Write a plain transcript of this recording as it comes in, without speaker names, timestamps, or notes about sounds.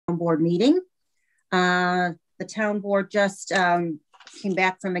board meeting. The town board just came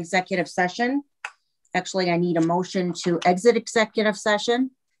back from executive session. Actually, I need a motion to exit executive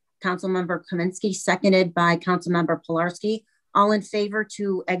session. Councilmember Kaminsky, seconded by Councilmember Pilarski. All in favor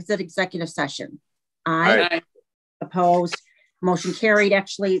to exit executive session? Aye. Aye. Opposed? Motion carried.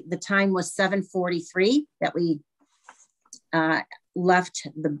 Actually, the time was 7:43 that we left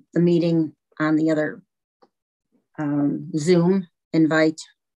the meeting on the other Zoom invite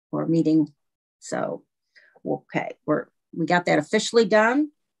or meeting. So, okay, we got that officially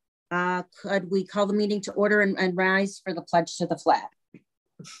done. Could we call the meeting to order and rise for the pledge to the flag?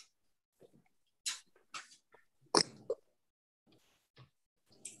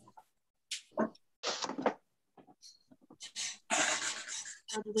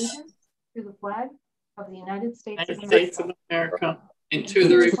 Allegiance to the flag of the United States of America and to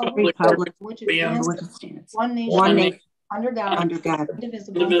the republic which stands one nation under God,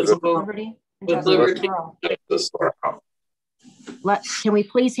 indivisible, with liberty and justice for all. Can we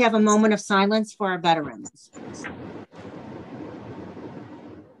please have a moment of silence for our veterans?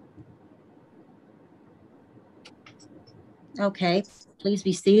 Okay, please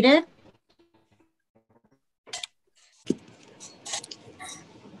be seated.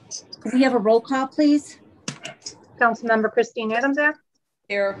 Can we have a roll call, please? Councilmember Christine Adamczak.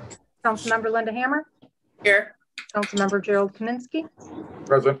 Here. Councilmember Linda Hammer. Here. Councilmember Gerald Kaminsky.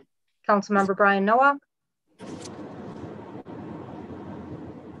 Present. Councilmember Brian Nowak.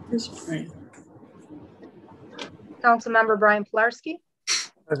 Councilmember Brian Pilarski.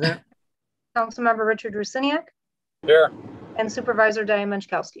 Present. Councilmember Richard Rusiniak. Here. And Supervisor Diane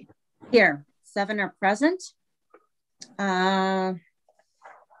Menchkowski. Here. 7 are present.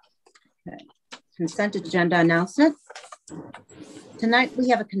 Okay. Consent agenda announcement. Tonight we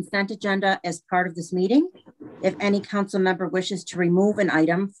have a consent agenda as part of this meeting. If any council member wishes to remove an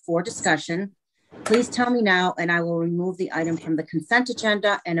item for discussion, please tell me now and I will remove the item from the consent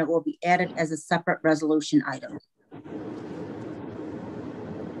agenda and it will be added as a separate resolution item.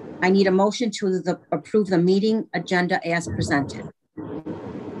 I need a motion to approve the meeting agenda as presented.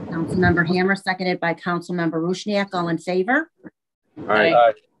 Councilmember Hammer, seconded by Councilmember Rusniak. All in favor? Aye.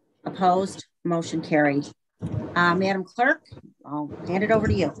 Aye. Opposed? Motion carried. Madam Clerk, I'll hand it over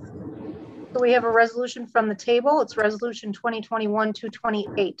to you. So we have a resolution from the table. It's resolution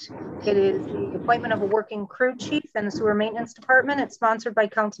 2021-228. It is the appointment of a working crew chief in the sewer maintenance department. It's sponsored by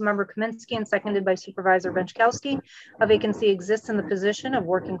Councilmember Kaminsky and seconded by Supervisor Menchkowski. A vacancy exists in the position of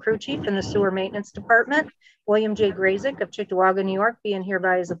working crew chief in the sewer maintenance department. William J. Grazik of Cheektowaga, New York, being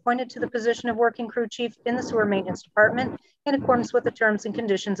hereby is appointed to the position of working crew chief in the sewer maintenance department in accordance with the terms and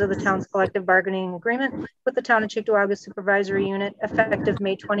conditions of the town's collective bargaining agreement with the town of Cheektowaga supervisory unit effective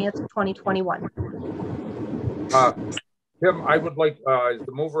May 20th, 2021. Tim, I would like, as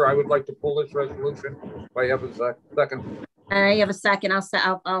the mover, I would like to pull this resolution. If I have a second. I have a second.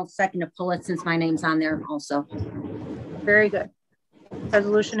 I'll second to pull it since my name's on there also. Very good.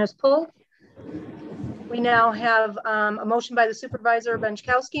 Resolution is pulled. We now have a motion by the Supervisor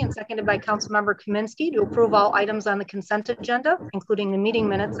Menchkowski and seconded by Councilmember Kaminsky to approve all items on the consent agenda, including the meeting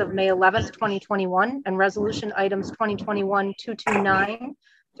minutes of May 11th, 2021 and resolution items 2021-229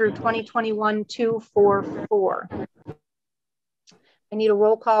 through 2021-244. I need a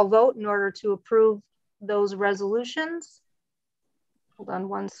roll call vote in order to approve those resolutions. Hold on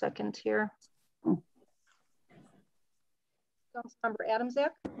one second here. Councilmember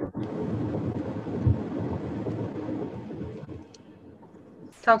Adamczak.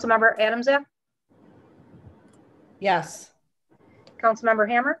 Councilmember Adamczak? Yes. Councilmember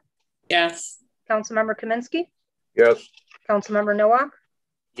Hammer? Yes. Councilmember Kaminsky? Yes. Councilmember Nowak?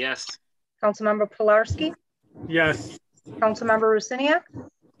 Yes. Councilmember Pilarski? Yes. Councilmember Rusiniak?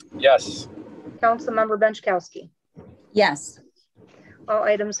 Yes. Councilmember Menchkowski? Yes. All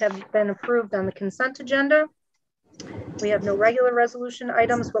items have been approved on the consent agenda. We have no regular resolution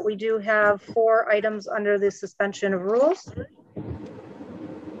items, but we do have 4 items under the suspension of rules.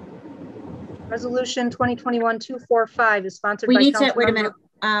 Resolution 2021-245 is sponsored by Councilmember. Wait a minute.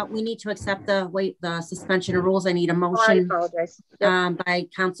 We need to accept the suspension of rules. I need a motion. I apologize. Yep. By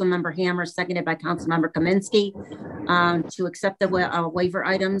Councilmember Hammer, seconded by Councilmember Kaminsky, to accept the waiver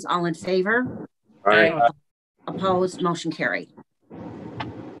items. All in favor? Aye. Opposed? Motion carried.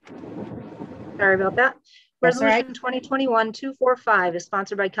 Sorry about that. Resolution right. 2021-245 is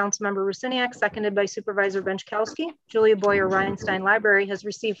sponsored by Councilmember Rusiniak, seconded by Supervisor Benchkowski. Julia Boyer Rhinestein Library has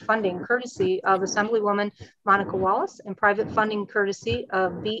received funding courtesy of Assemblywoman Monica Wallace and private funding courtesy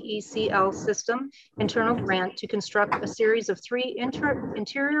of BECL System internal grant to construct a series of 3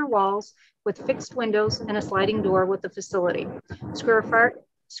 interior walls with fixed windows and a sliding door with the facility.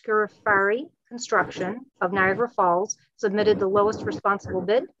 Scurifari Construction of Niagara Falls submitted the lowest responsible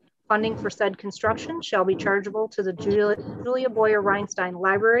bid. Funding for said construction shall be chargeable to the Julia Boyer Reinstein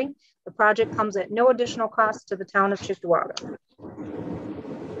Library. The project comes at no additional cost to the town of Cheektowaga.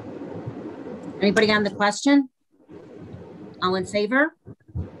 Anybody on the question? All in favor?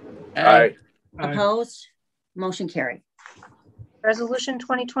 Aye. Opposed? Motion carried. Resolution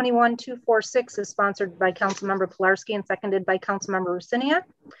 2021-246 is sponsored by Councilmember Pilarski and seconded by Councilmember Rusiniak.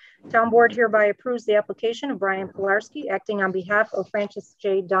 Town Board hereby approves the application of Brian Pilarski, acting on behalf of Francis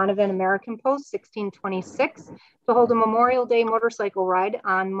J. Donovan American Post 1626, to hold a Memorial Day motorcycle ride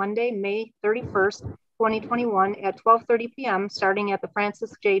on Monday, May 31st, 2021 at 12:30 p.m. starting at the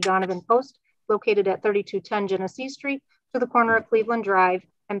Francis J. Donovan Post located at 3210 Genesee Street to the corner of Cleveland Drive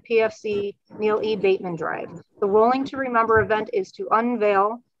and PFC Neil E. Bateman Drive. The Rolling to Remember event is to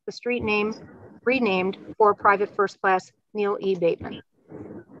unveil the street name renamed for Private First Class Neil E. Bateman.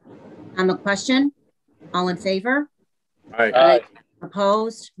 On the question, all in favor? Aye.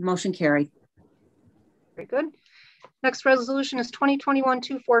 Opposed? Motion carried. Very good. Next resolution is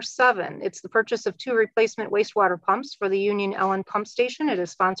 2021-247. It's the purchase of 2 replacement wastewater pumps for the Union Ellen Pump Station. It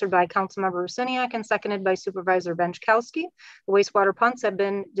is sponsored by Councilmember Rusiniak and seconded by Supervisor Benchkowski. The wastewater pumps have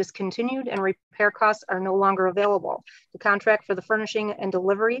been discontinued and repair costs are no longer available. The contract for the furnishing and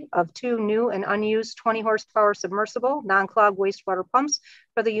delivery of 2 new and unused 20 horsepower submersible non-clog wastewater pumps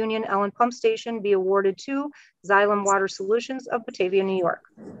for the Union Ellen Pump Station be awarded to Xylem Water Solutions of Batavia, New York.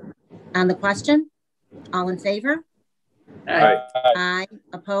 On the question, all in favor? Aye. Aye.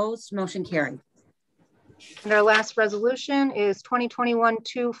 Opposed? Motion carried. And our last resolution is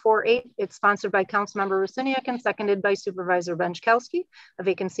 2021-248. It's sponsored by Councilmember Rusiniak and seconded by Supervisor Benchkowski. A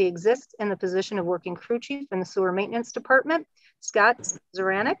vacancy exists in the position of working crew chief in the sewer maintenance department. Scott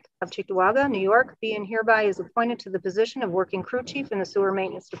Zaranek of Cheektowaga, New York, being hereby is appointed to the position of working crew chief in the sewer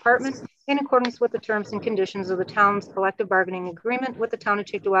maintenance department in accordance with the terms and conditions of the town's collective bargaining agreement with the town of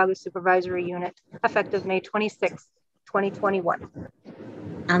Cheektowaga supervisory unit effective May 26, 2021.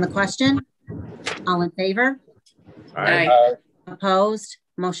 On the question, all in favor? Aye. Opposed?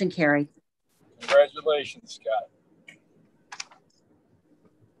 Motion carried. Congratulations, Scott.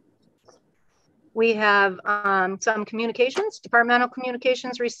 We have some communications. Departmental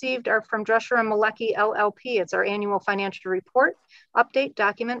communications received are from Drescher and Malecki LLP. It's our annual financial report update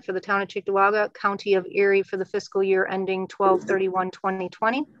document for the town of Cheektowaga, County of Erie for the fiscal year ending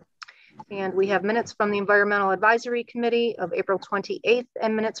 12/31/2020. And we have minutes from the Environmental Advisory Committee of April 28th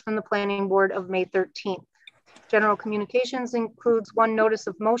and minutes from the Planning Board of May 13th. General communications includes 1 notice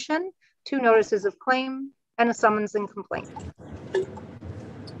of motion, 2 notices of claim, and a summons and complaint.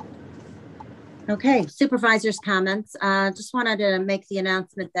 Okay, supervisors' comments. Just wanted to make the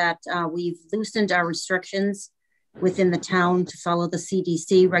announcement that we've loosened our restrictions within the town to follow the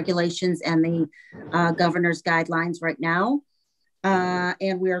CDC regulations and the governor's guidelines right now.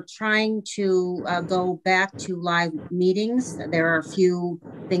 And we're trying to go back to live meetings. There are a few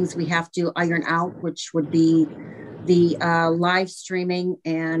things we have to iron out, which would be the live streaming,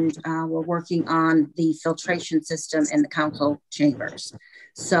 and we're working on the filtration system in the council chambers.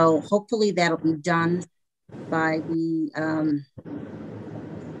 So hopefully that'll be done by the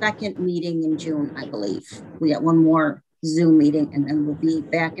second meeting in June, I believe. We got 1 more Zoom meeting and then we'll be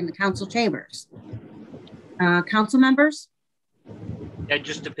back in the council chambers. Council members? Yeah,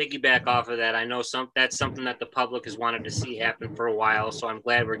 just to piggyback off of that, I know that's something that the public has wanted to see happen for a while. So I'm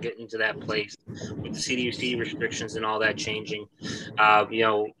glad we're getting to that place with the CDC restrictions and all that changing.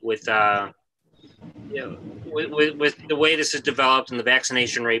 With the way this is developed and the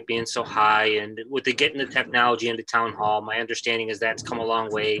vaccination rate being so high, and with the getting the technology into town hall, my understanding is that's come a long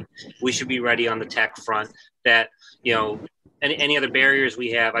way. We should be ready on the tech front. That any other barriers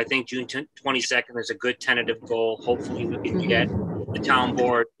we have, I think June 22nd is a good tentative goal. Hopefully we can get the town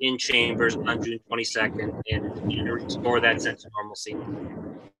board in chambers on June 22nd and restore that sense of normalcy.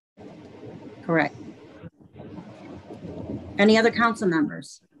 Correct. Any other council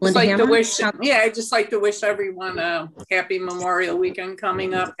members? I'd just like to wish everyone a happy Memorial weekend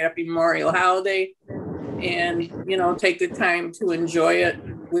coming up, happy Memorial holiday, and take the time to enjoy it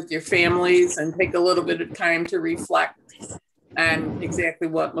with your families and take a little bit of time to reflect on exactly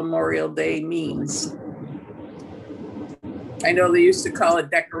what Memorial Day means. I know they used to call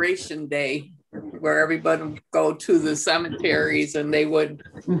it Decoration Day, where everybody would go to the cemeteries and they would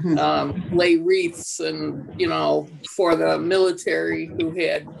lay wreaths and, for the military who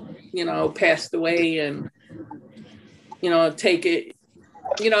had, passed away, and, take it.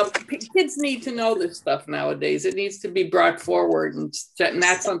 Kids need to know this stuff nowadays. It needs to be brought forward and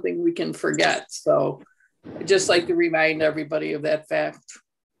not something we can forget. So I'd just like to remind everybody of that fact.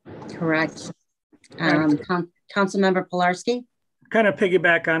 Correct. Councilmember Pilarski. Kind of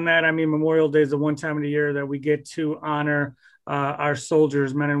piggyback on that. I mean, Memorial Day is the one time of the year that we get to honor our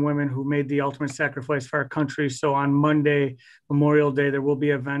soldiers, men and women who made the ultimate sacrifice for our country. So on Monday, Memorial Day, there will be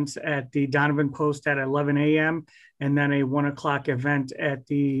events at the Donovan Post at 11 a.m. and then a 1 o'clock event at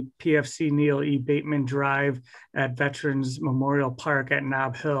the PFC Neil E. Bateman Drive at Veterans Memorial Park at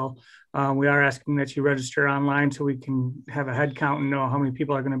Nob Hill. We are asking that you register online so we can have a head count and know how many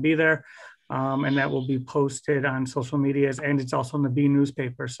people are going to be there. And that will be posted on social medias, and it's also in the Bee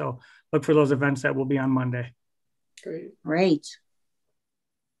newspaper. So look for those events that will be on Monday. Great.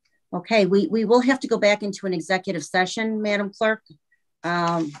 Okay, we will have to go back into an executive session, Madam Clerk,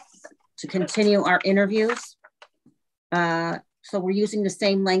 to continue our interviews. So we're using the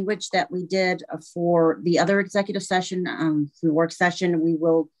same language that we did for the other executive session, the work session.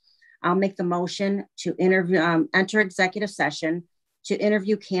 I'll make the motion to enter executive session to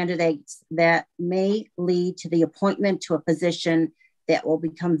interview candidates that may lead to the appointment to a position that will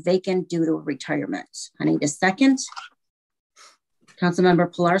become vacant due to retirement. I need a second.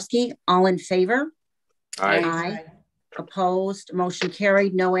 Councilmember Pilarski, all in favor? Aye. Aye. Opposed, motion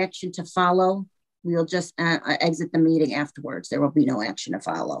carried, no action to follow. We'll just exit the meeting afterwards. There will be no action to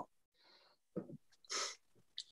follow.